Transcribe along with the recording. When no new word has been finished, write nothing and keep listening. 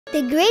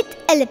The Great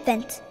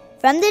Elephant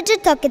from the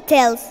Gestapo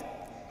Tales,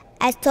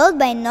 as told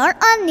by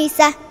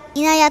Noor-un-nisa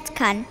Inayat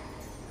Khan.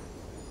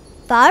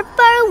 Far,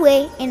 far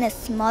away in a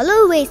small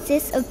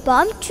oasis of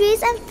palm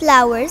trees and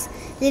flowers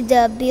lived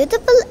a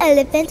beautiful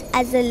elephant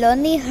as a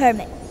lonely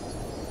hermit.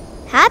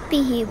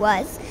 Happy he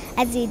was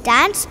as he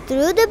danced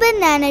through the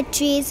banana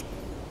trees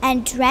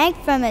and drank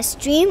from a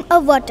stream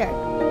of water.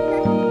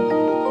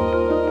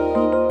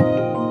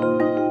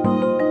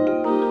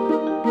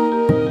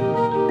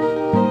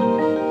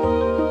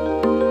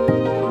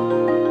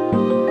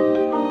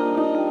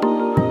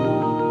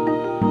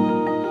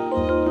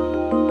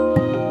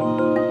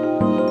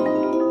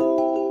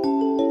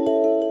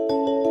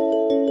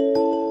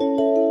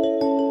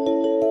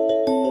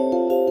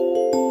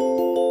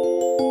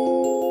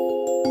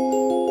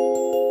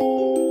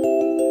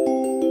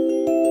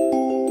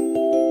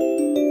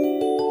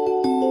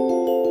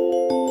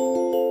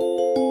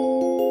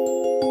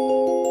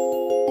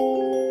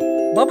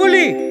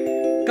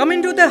 Babuli, come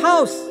into the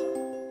house.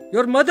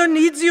 Your mother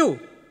needs you.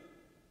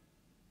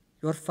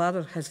 Your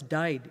father has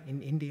died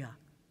in India.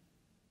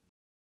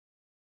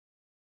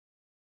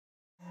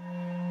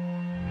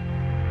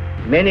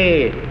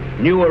 Many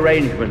new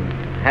arrangements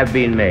have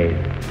been made.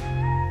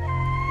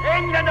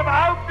 Engländer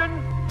behaupten,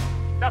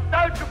 das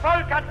deutsche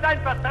Volk hat sein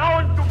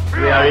Vertrauen zum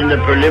Führer. We are in the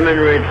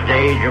preliminary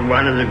stage of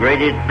one of the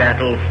greatest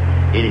battles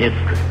in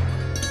history.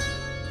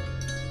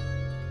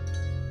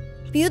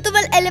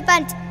 Beautiful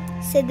elephant,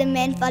 said the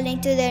men, falling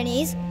to their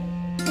knees.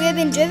 We have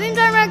been driven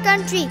from our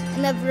country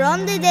and have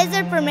roamed the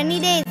desert for many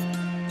days.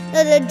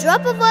 Not a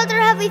drop of water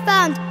have we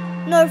found,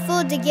 nor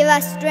food to give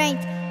us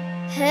strength.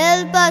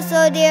 Help us,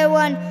 O dear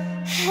one,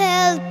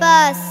 help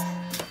us.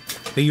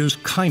 They use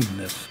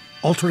kindness,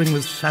 altering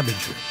with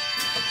savagery.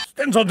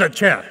 Stand on that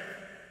chair.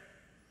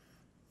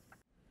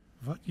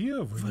 What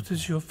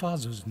is your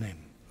father's name?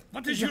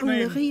 What is your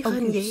name?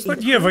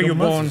 What year were you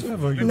born?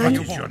 What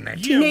is your name?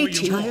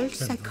 Teenage child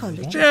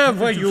psychology. Where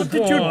were you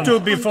born? What did you do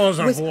before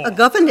the war? A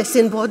governess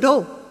in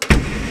Bordeaux.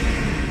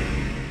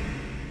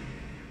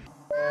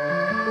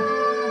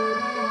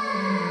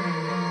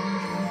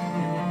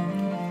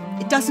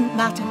 It doesn't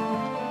matter.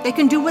 They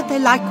can do what they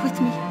like with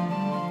me.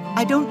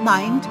 I don't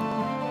mind.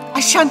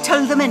 I shan't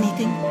tell them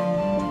anything.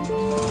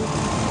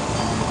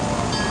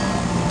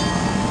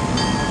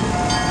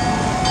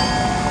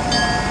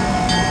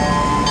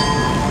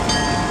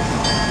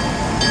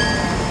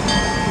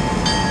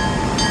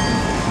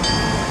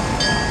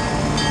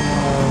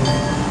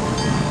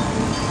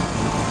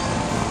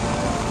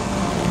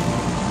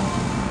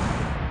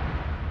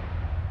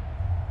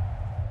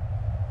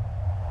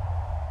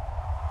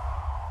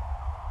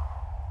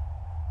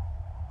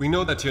 We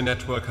know that your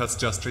network has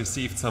just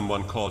received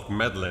someone called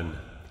Madeleine.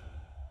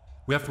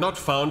 We have not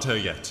found her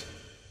yet.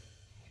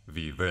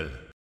 We will.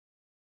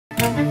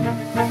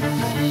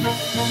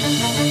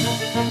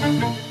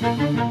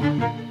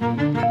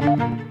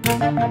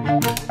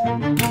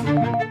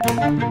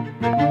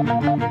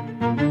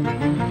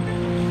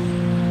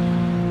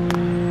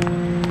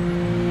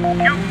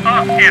 You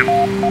are him.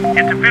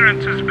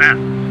 Interference is bad.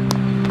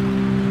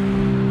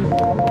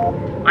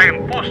 I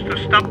am forced to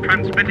stop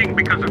transmitting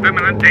because of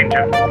imminent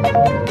danger.